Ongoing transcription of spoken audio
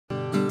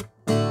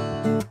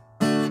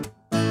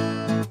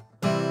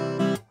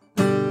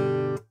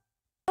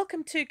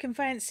Welcome to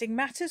Conveyancing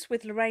Matters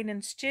with Lorraine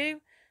and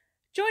Stu.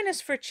 Join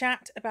us for a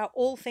chat about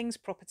all things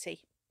property.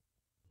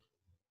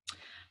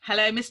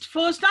 Hello, Mr.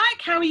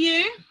 Forsdyke. How are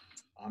you?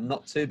 I'm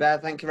not too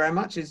bad, thank you very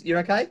much. Is you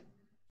okay?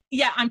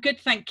 Yeah, I'm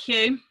good, thank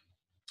you.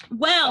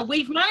 Well,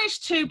 we've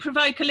managed to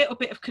provoke a little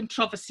bit of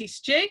controversy,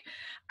 Stu,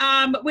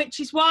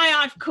 which is why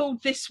I've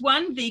called this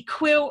one the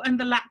Quill and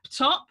the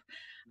Laptop,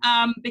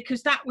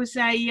 because that was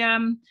a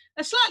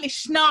slightly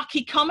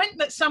snarky comment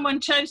that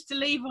someone chose to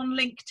leave on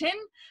LinkedIn.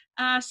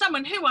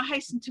 Someone who, I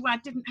hasten to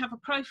add, didn't have a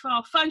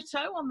profile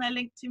photo on their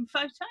LinkedIn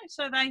photo,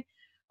 so they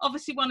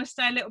obviously want to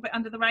stay a little bit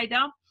under the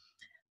radar.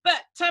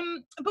 But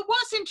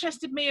what's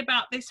interested me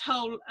about this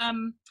whole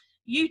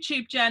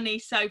YouTube journey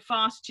so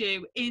far,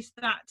 Stu, is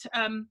that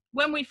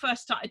when we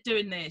first started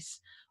doing this,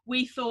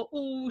 we thought,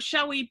 oh,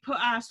 shall we put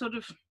our sort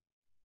of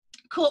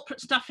corporate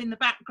stuff in the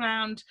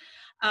background,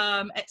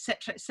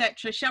 etc.,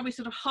 etc. Shall we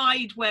sort of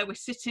hide where we're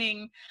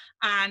sitting?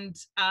 And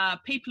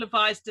people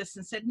advised us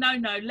and said, no,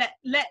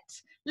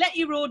 let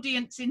your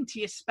audience into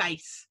your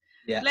space.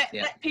 Let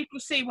people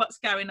see what's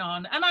going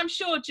on. And I'm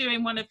sure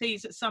during one of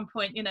these at some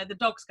point, you know, the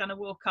dog's going to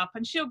walk up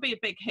and she'll be a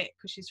big hit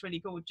because she's really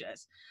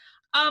gorgeous.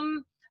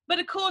 But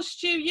of course,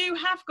 Stu, you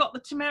have got the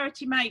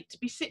temerity, mate, to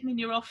be sitting in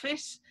your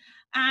office.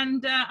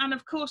 And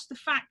of course, the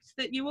fact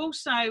that you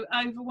also,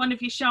 over one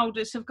of your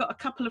shoulders, have got a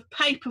couple of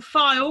paper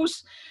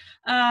files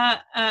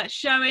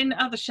showing,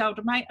 other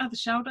shoulder, mate, other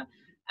shoulder.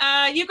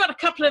 You've got a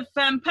couple of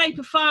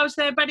paper files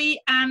there, buddy.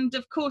 And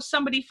of course,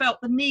 somebody felt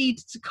the need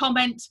to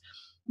comment.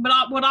 But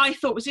what I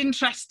thought was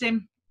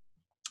interesting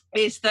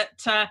is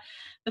that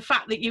the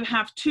fact that you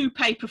have two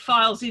paper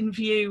files in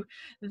view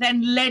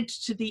then led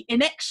to the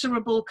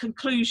inexorable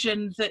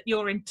conclusion that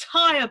your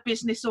entire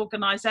business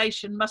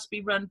organisation must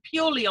be run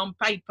purely on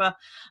paper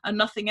and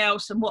nothing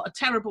else. And what a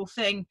terrible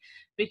thing,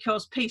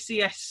 because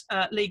PCS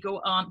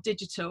legal aren't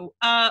digital.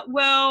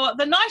 Well,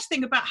 the nice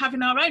thing about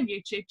having our own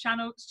YouTube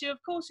channel, Stu, of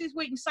course, is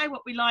we can say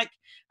what we like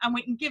and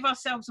we can give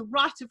ourselves a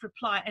right of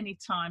reply at any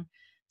time.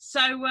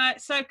 So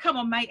come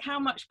on, mate, how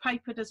much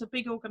paper does a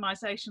big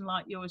organisation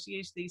like yours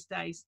use these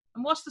days?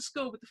 And what's the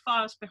score with the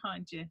files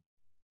behind you?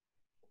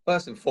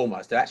 First and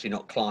foremost, they're actually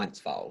not clients'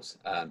 files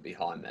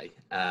behind me.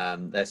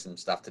 There's some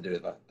stuff to do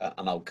with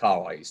an old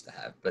car I used to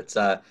have. But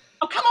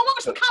oh, come on, what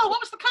was the car? What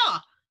was the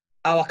car?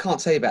 Oh, I can't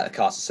tell you about the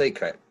car. It's a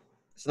secret.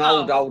 It's an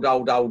old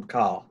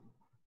car.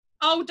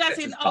 Old as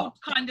in old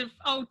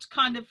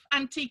kind of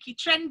antique-y,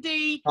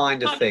 trendy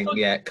kind of thing.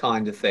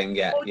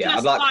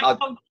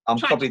 I'm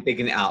probably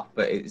digging it up,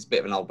 but it's a bit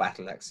of an old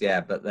battle axe.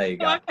 Yeah, but there you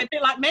go. Okay, a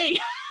bit like me.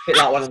 A bit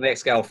like one of the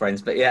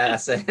ex-girlfriends, but yeah,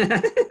 that's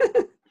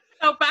it.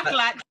 Old battle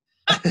axe.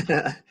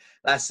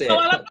 That's it.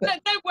 Oh,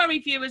 don't worry,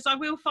 viewers. I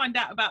will find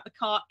out about the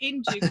car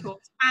in due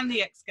course and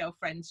the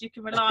ex-girlfriends. You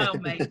can rely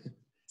on me.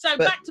 So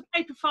back to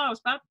paper files,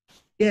 bud.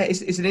 Yeah,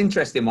 it's an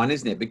interesting one,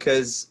 isn't it?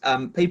 Because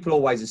people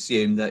always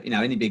assume that, you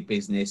know, any big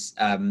business,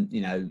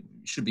 you know,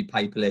 should be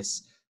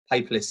paperless.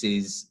 Paperless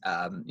is,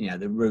 you know,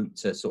 the route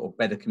to sort of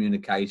better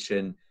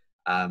communication,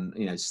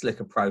 you know,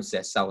 slicker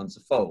process, so on and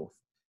so forth.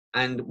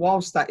 And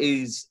whilst that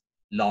is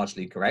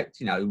largely correct,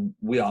 you know,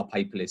 we are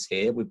paperless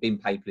here. We've been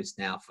paperless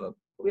now for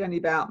probably only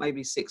about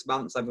maybe 6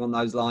 months, something on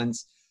those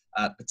lines.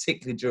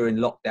 Particularly during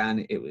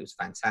lockdown, it was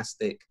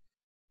fantastic.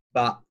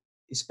 But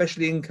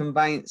especially in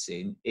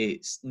conveyancing,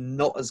 it's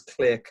not as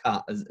clear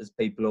cut as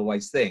people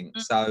always think. Mm-hmm.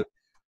 So,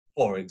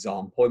 for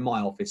example, in my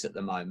office at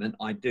the moment,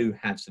 I do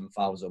have some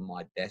files on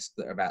my desk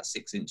that are about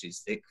 6 inches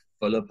thick,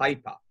 full of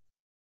paper.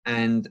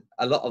 And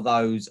a lot of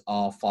those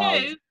are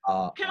files.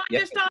 Can I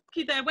just ask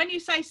you there, when you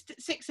say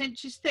 6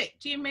 inches thick,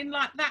 do you mean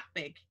like that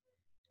big?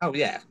 Oh,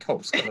 yeah, of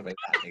course. It's got to be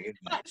that big,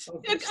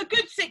 isn't it? A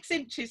good 6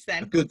 inches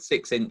then. A good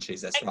 6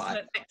 inches, that's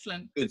right.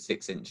 Excellent. Good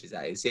 6 inches,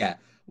 that is, yeah.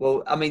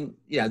 Well, I mean,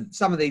 you know,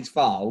 some of these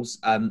files,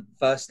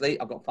 firstly,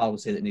 I've got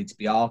files here that need to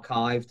be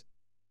archived.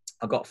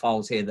 I've got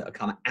files here that are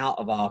coming out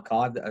of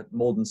archive that are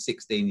more than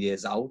 16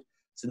 years old.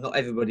 So not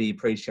everybody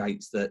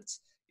appreciates that,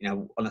 you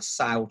know, on a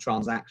sale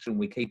transaction,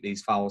 we keep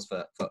these files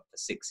for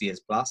 6 years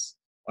plus.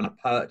 On a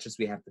purchase,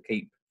 we have to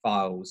keep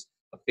files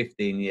for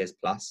 15 years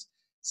plus.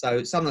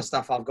 So some of the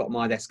stuff I've got on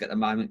my desk at the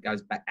moment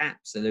goes back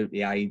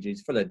absolutely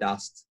ages, full of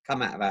dust,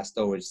 come out of our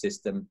storage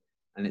system,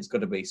 and it's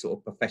got to be sort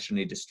of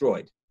professionally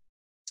destroyed.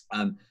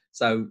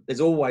 So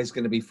there's always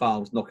going to be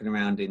files knocking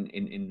around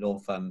in law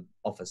firm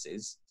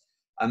offices.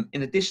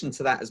 In addition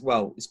to that as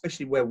well,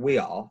 especially where we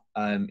are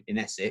in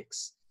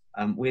Essex,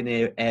 we're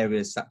near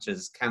areas such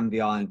as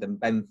Canvey Island and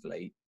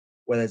Benfleet,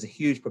 where there's a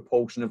huge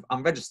proportion of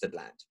unregistered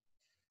land.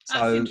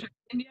 So,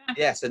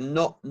 so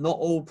not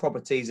all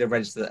properties are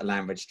registered at a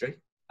land registry.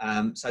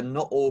 So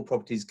not all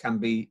properties can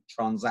be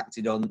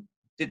transacted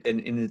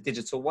in a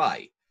digital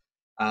way.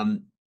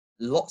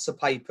 Lots of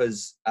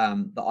papers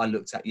that I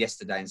looked at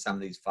yesterday in some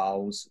of these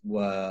files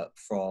were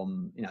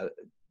from, you know,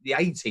 the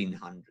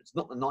 1800s,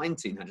 not the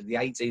 1900s, the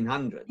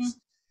 1800s.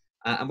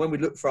 And when we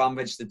look for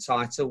unregistered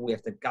title, we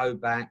have to go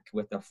back,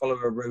 we have to follow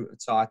a route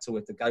of title, we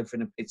have to go for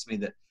an epitome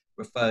that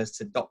refers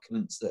to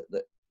documents that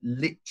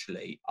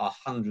literally are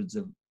hundreds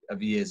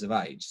of years of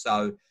age.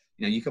 So,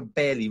 you know, you can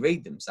barely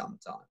read them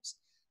sometimes.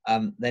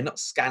 They're not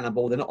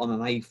scannable. They're not on an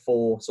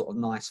A4 sort of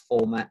nice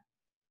format.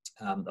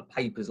 The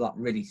paper's like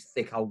really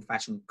thick,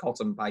 old-fashioned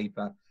cotton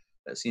paper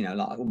that's, you know,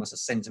 like almost a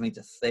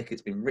centimetre thick.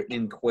 It's been written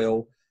in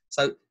Quill.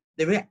 So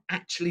there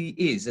actually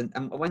is.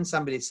 And when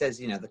somebody says,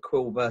 you know, the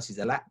Quill versus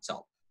a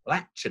laptop, well,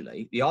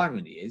 actually, the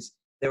irony is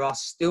there are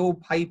still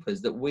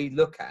papers that we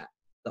look at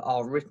that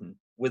are written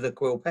with a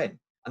Quill pen.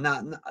 And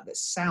that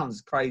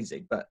sounds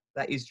crazy, but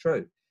that is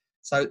true.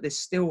 So there's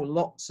still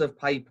lots of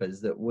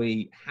papers that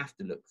we have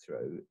to look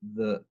through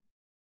that,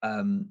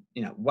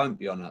 you know, won't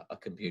be on a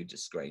computer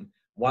screen,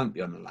 won't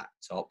be on a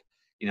laptop.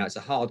 You know, it's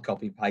a hard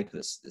copy paper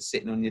that's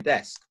sitting on your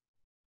desk.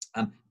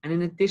 And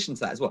in addition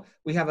to that as well,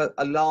 we have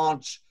a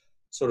large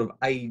sort of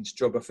age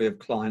geography of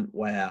client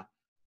where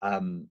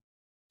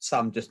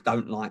some just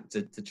don't like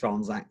to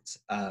transact,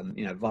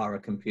 you know, via a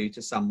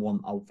computer. Some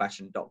want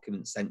old-fashioned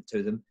documents sent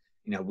to them.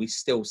 You know, we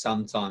still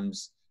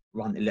sometimes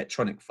run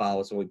electronic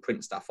files, or we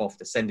print stuff off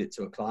to send it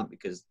to a client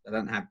because they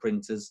don't have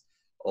printers,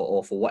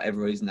 or for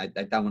whatever reason they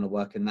don't want to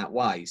work in that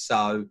way.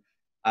 So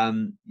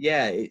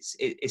yeah,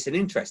 it's an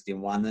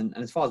interesting one, and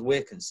as far as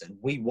we're concerned,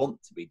 we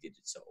want to be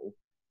digital,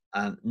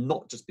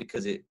 not just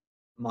because it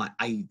might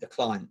aid the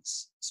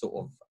client's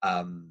sort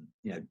of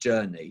you know,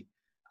 journey,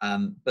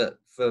 but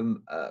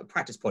from a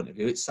practice point of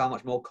view, it's so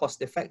much more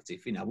cost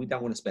effective. You know, we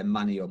don't want to spend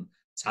money on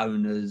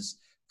toners,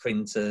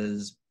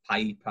 printers,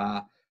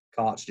 paper,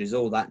 cartridges,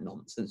 all that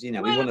nonsense. You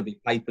know, we want to be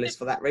paperless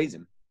for that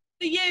reason.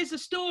 The years of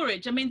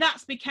storage, I mean,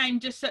 that's became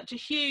just such a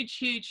huge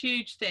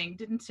thing,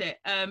 didn't it?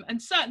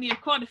 And certainly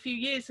quite a few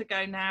years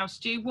ago now,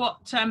 Stu,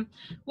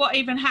 what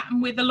even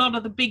happened with a lot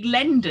of the big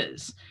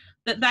lenders,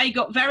 that they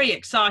got very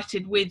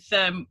excited with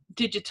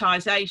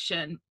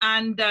digitisation,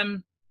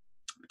 and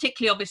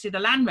particularly obviously the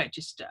land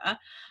register,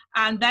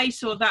 and they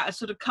saw that as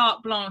sort of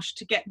carte blanche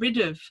to get rid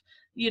of,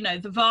 you know,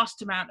 the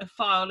vast amount of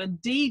file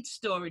and deed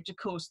storage, of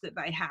course, that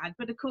they had.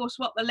 But of course,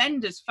 what the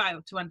lenders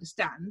failed to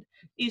understand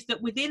is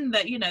that within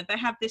that, you know, they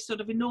have this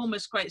sort of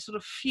enormous, great sort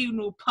of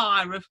funeral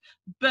pyre of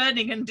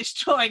burning and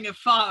destroying of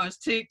files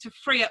to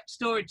free up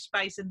storage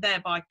space and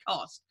thereby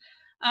cost.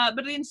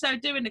 But in so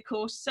doing, of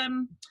course,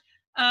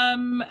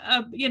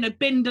 you know,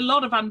 binned a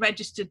lot of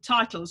unregistered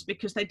titles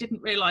because they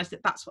didn't realise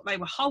that that's what they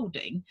were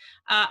holding.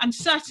 And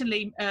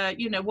certainly,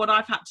 you know, what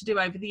I've had to do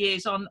over the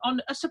years on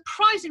a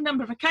surprising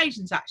number of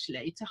occasions,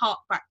 actually, to hark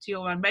back to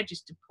your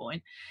unregistered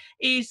point,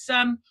 is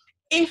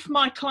if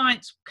my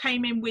clients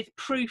came in with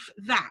proof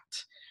that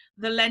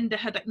the lender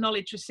had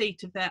acknowledged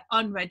receipt of their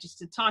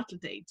unregistered title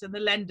deeds, and the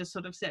lender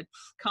sort of said,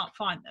 can't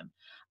find them,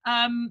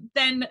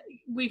 then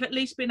we've at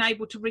least been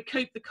able to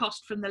recoup the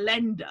cost from the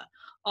lender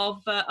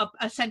of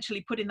essentially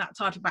putting that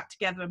title back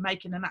together and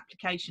making an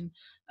application,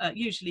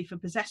 usually for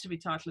possessory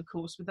title, of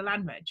course, with the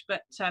land reg.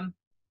 But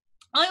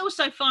I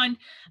also find,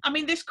 I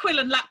mean, this Quill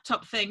and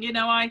laptop thing, you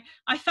know, I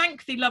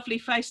thank the lovely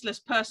faceless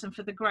person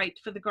for the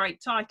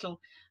great title,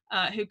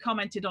 who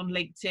commented on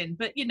LinkedIn.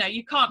 But, you know,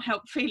 you can't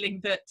help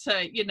feeling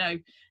that, you know,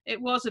 it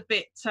was a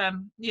bit,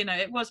 you know,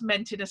 it was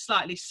meant in a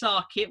slightly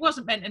sarky, it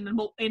wasn't meant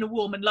in a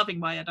warm and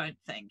loving way, I don't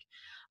think.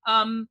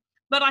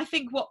 But I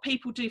think what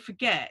people do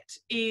forget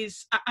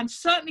is, and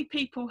certainly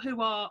people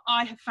who are,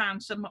 I have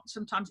found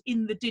sometimes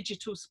in the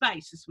digital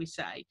space, as we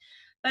say,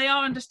 they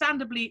are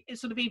understandably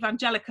sort of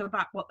evangelical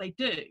about what they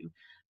do.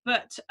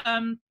 But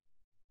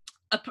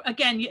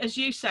again, as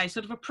you say,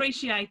 sort of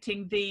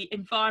appreciating the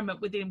environment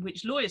within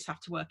which lawyers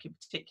have to work in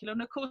particular.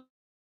 And of course,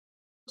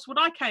 what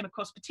I came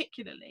across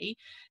particularly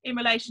in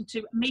relation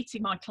to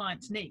meeting my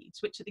clients'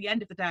 needs, which at the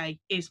end of the day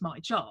is my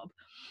job,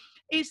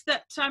 is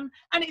that, and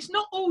it's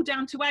not all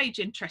down to age,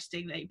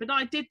 interestingly, but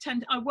I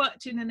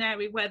worked in an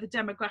area where the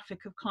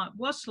demographic of client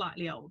was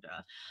slightly older,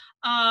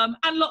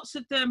 and lots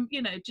of them,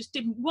 you know, just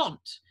didn't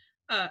want,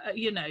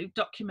 you know,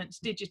 documents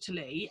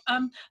digitally.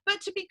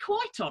 But to be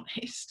quite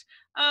honest,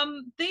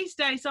 these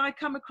days I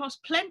come across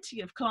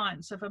plenty of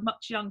clients of a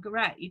much younger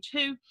age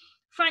who,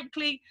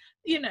 frankly,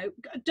 you know,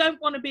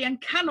 don't want to be and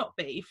cannot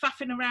be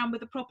faffing around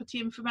with a property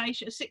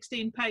information, a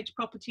 16-page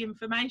property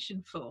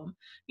information form,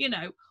 you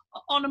know,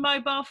 on a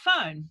mobile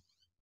phone.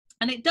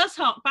 And it does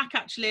hark back,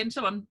 actually, and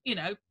so I'm, you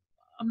know,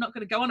 I'm not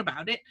going to go on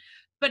about it,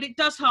 but it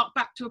does hark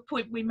back to a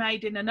point we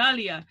made in an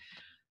earlier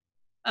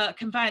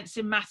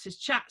Conveyancing Matters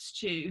chat,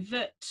 Stu,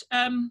 that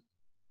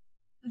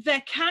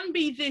there can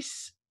be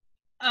this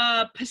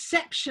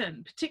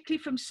perception,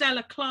 particularly from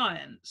seller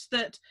clients,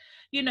 that,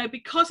 you know,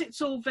 because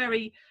it's all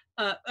very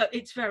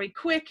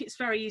quick, it's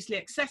very easily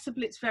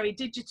accessible, it's very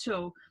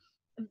digital,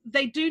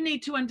 they do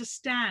need to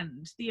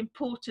understand the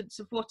importance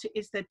of what it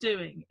is they're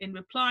doing in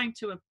replying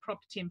to a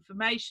property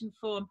information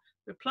form,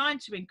 replying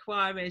to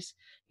inquiries.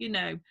 You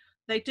know,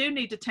 they do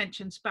need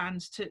attention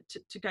spans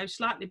to go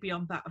slightly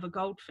beyond that of a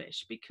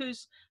goldfish,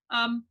 because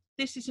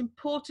this is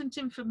important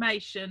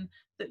information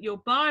that your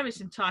buyer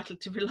is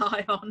entitled to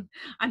rely on.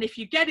 And if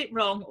you get it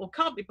wrong or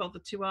can't be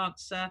bothered to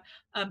answer,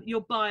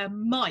 your buyer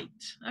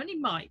might, only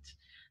might,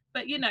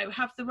 but, you know,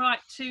 have the right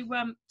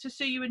to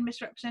sue you in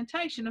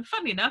misrepresentation. And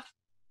funny enough,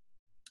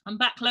 I'm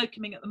back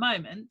locuming at the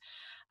moment,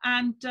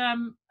 and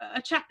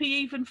a chappie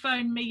even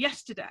phoned me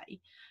yesterday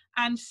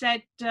and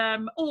said,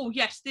 oh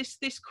yes,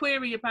 this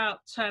query about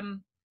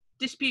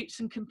disputes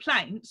and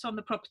complaints on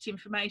the property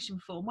information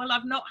form. Well,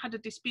 I've not had a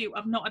dispute,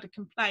 I've not had a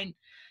complaint,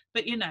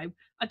 but you know,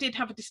 I did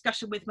have a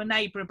discussion with my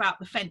neighbour about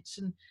the fence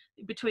and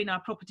between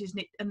our properties,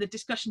 and the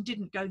discussion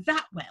didn't go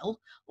that well,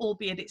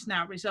 albeit it's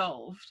now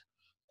resolved.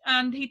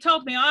 And he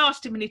told me, I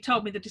asked him, and he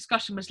told me the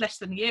discussion was less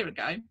than a year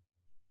ago.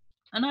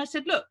 And I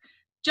said, look,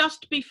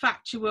 just be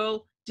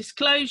factual.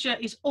 Disclosure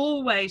is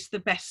always the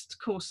best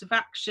course of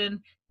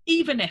action,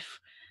 even if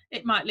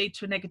it might lead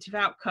to a negative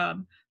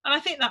outcome. And I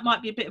think that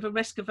might be a bit of a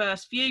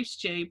risk-averse view,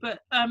 Stu.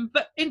 But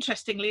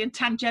interestingly and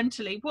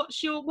tangentially,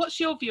 what's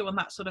your view on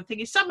that sort of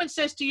thing? If someone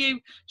says to you,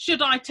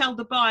 "Should I tell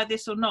the buyer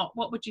this or not?"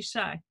 What would you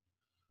say?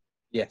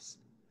 Yes.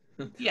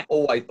 Yeah.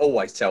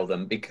 Always tell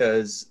them,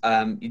 because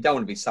you don't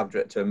want to be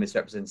subject to a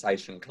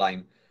misrepresentation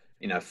claim,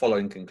 you know,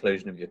 following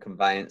conclusion of your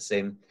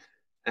conveyancing.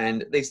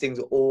 And these things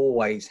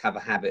always have a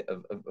habit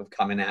of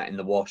coming out in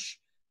the wash.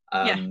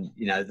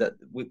 You know, that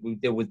we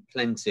deal with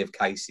plenty of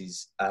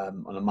cases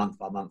on a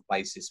month-by-month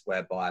basis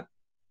whereby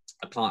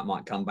a client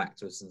might come back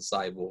to us and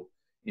say, well,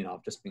 you know,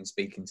 I've just been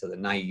speaking to the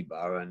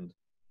neighbour and,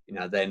 you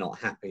know, they're not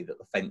happy that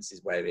the fence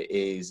is where it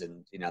is.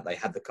 And, you know, they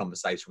had the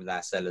conversation with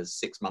our sellers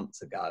 6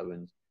 months ago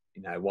and,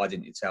 you know, why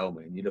didn't you tell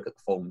me? And you look at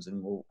the forms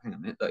and, well, hang on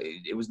a minute,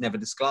 it was never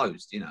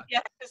disclosed, you know.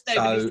 Yeah.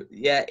 So,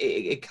 yeah,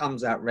 it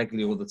comes out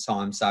regularly all the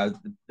time. So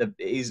it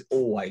is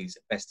always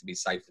best to be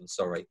safe than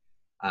sorry,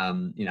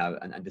 you know,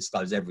 and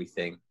disclose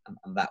everything.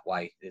 And that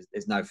way,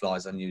 there's no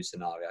flies on you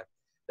scenario.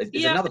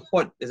 There's another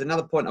point. There's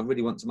another point I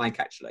really want to make,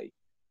 actually,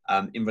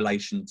 in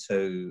relation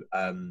to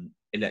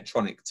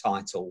electronic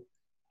title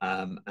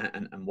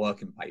and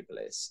working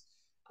paperless.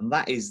 And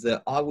that is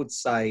that I would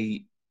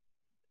say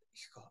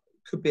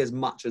could be as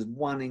much as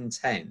 1 in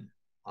 10,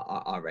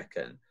 I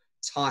reckon,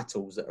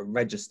 titles that are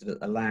registered at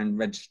the land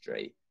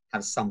registry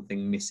have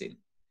something missing.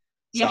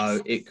 Yes.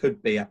 So it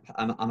could be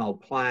an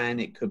old plan,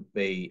 it could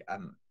be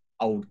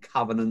old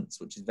covenants,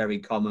 which is very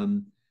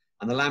common.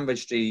 And the land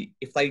registry,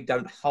 if they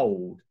don't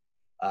hold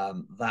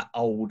that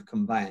old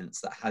conveyance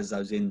that has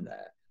those in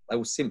there, they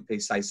will simply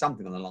say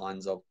something on the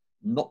lines of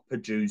not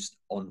produced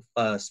on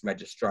first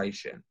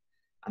registration.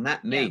 And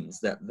that means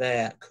that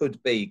there could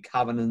be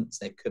covenants,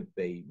 there could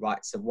be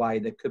rights of way,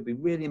 there could be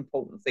really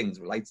important things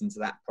relating to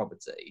that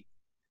property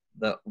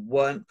that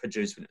weren't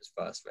produced when it was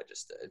first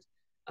registered.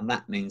 And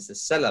that means the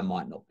seller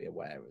might not be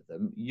aware of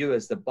them. You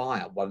as the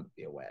buyer won't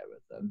be aware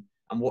of them.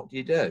 And what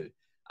do?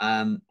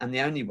 And the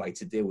only way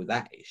to deal with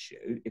that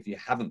issue, if you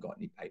haven't got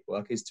any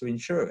paperwork, is to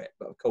insure it.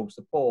 But of course,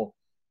 the poor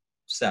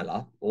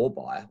seller or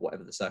buyer,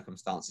 whatever the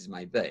circumstances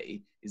may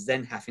be, is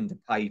then having to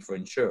pay for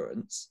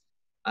insurance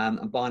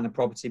and buying a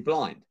property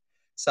blind.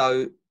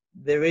 So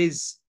there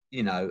is,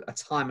 you know, a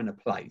time and a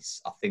place,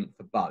 I think,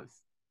 for both.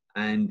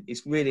 And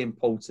it's really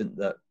important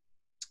that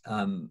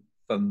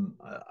from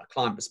a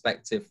client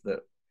perspective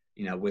that,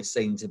 you know, we're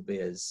seen to be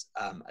as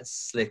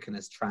slick and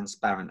as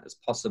transparent as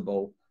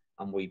possible,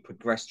 and we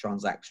progress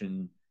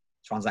transactions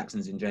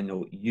in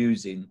general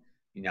using,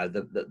 you know,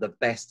 the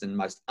best and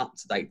most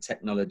up-to-date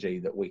technology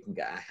that we can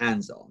get our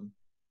hands on.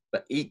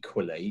 But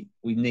equally,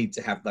 we need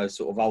to have those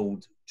sort of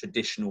old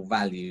traditional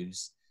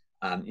values.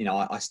 You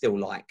know, I still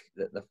like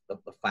the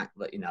fact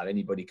that, you know,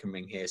 anybody can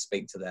ring here,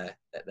 speak to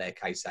their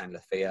case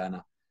handler, fee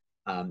earner.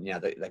 You know,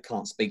 they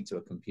can't speak to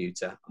a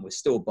computer, and we're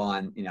still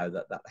buying, you know,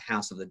 that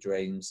house of the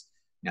dreams,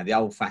 you know, the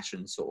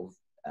old-fashioned sort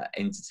of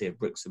entity of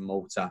bricks and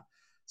mortar.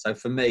 So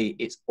for me,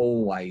 it's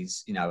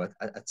always, you know,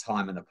 a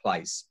time and a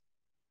place.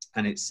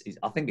 And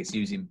I think it's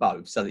using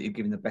both so that you're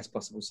giving the best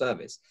possible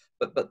service.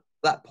 But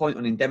that point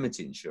on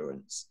indemnity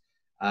insurance,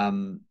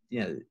 you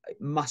know, it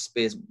must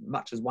be as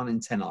much as 1 in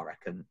 10, I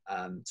reckon,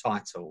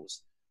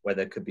 titles where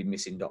there could be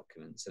missing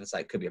documents. And I say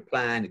it could be a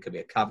plan, it could be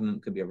a covenant,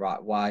 it could be a right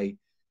of way.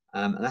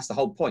 And that's the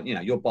whole point. You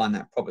know, you're buying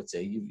that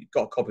property, you've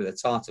got a copy of the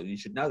title, you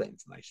should know that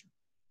information.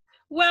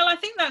 Well, I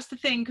think that's the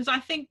thing, because I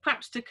think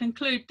perhaps to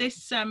conclude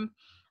this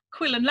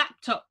Quill and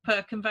laptop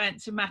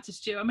Conveyancing Matters,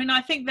 Stu, I mean, I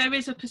think there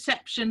is a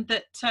perception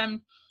that,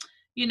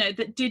 you know,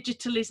 that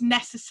digital is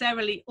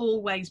necessarily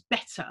always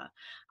better.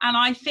 And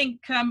I think,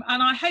 and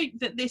I hope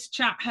that this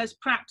chat has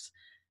perhaps,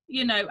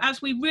 you know,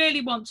 as we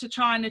really want to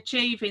try and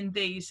achieve in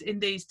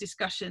these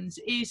discussions,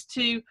 is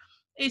to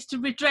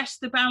redress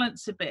the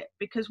balance a bit.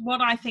 Because what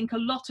I think a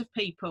lot of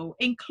people,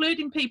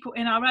 including people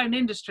in our own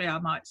industry, I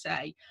might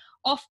say,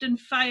 often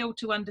fail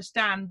to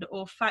understand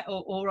or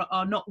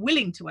are not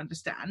willing to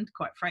understand,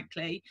 quite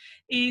frankly,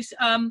 is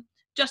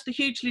just the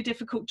hugely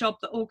difficult job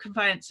that all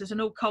conveyancers and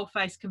all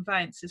coal-faced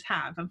conveyancers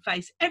have and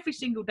face every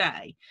single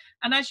day.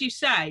 And as you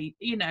say,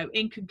 you know,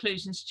 in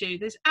conclusion, Stu,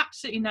 there's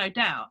absolutely no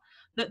doubt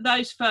that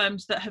those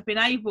firms that have been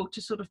able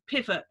to sort of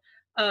pivot,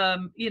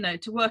 you know,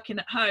 to working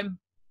at home,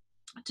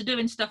 to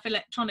doing stuff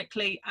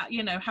electronically,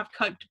 you know, have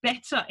coped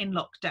better in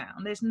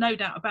lockdown. There's no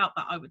doubt about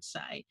that, I would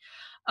say.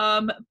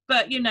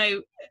 But, you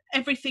know,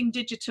 everything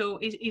digital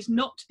is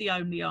not the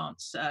only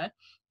answer.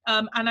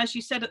 And as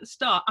you said at the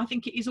start, I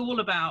think it is all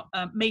about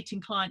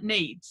meeting client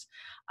needs.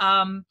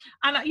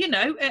 You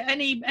know,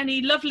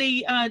 any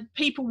lovely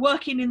people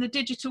working in the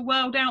digital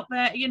world out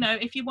there, you know,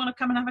 if you want to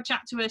come and have a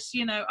chat to us,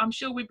 you know, I'm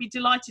sure we'd be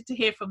delighted to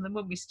hear from them,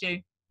 wouldn't we, Stu?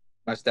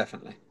 Most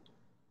definitely.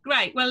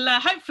 Great. Well,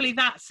 hopefully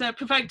that's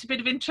provoked a bit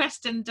of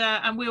interest, and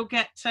we'll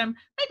get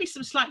maybe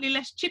some slightly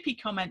less chippy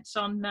comments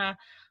on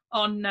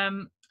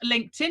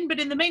LinkedIn. But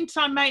in the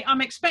meantime, mate, I'm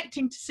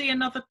expecting to see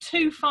another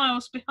 2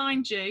 files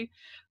behind you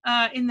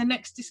in the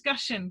next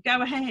discussion.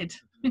 Go ahead.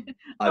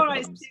 All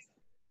right.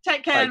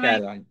 Take care,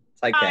 mate.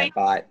 Take care.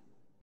 Bye.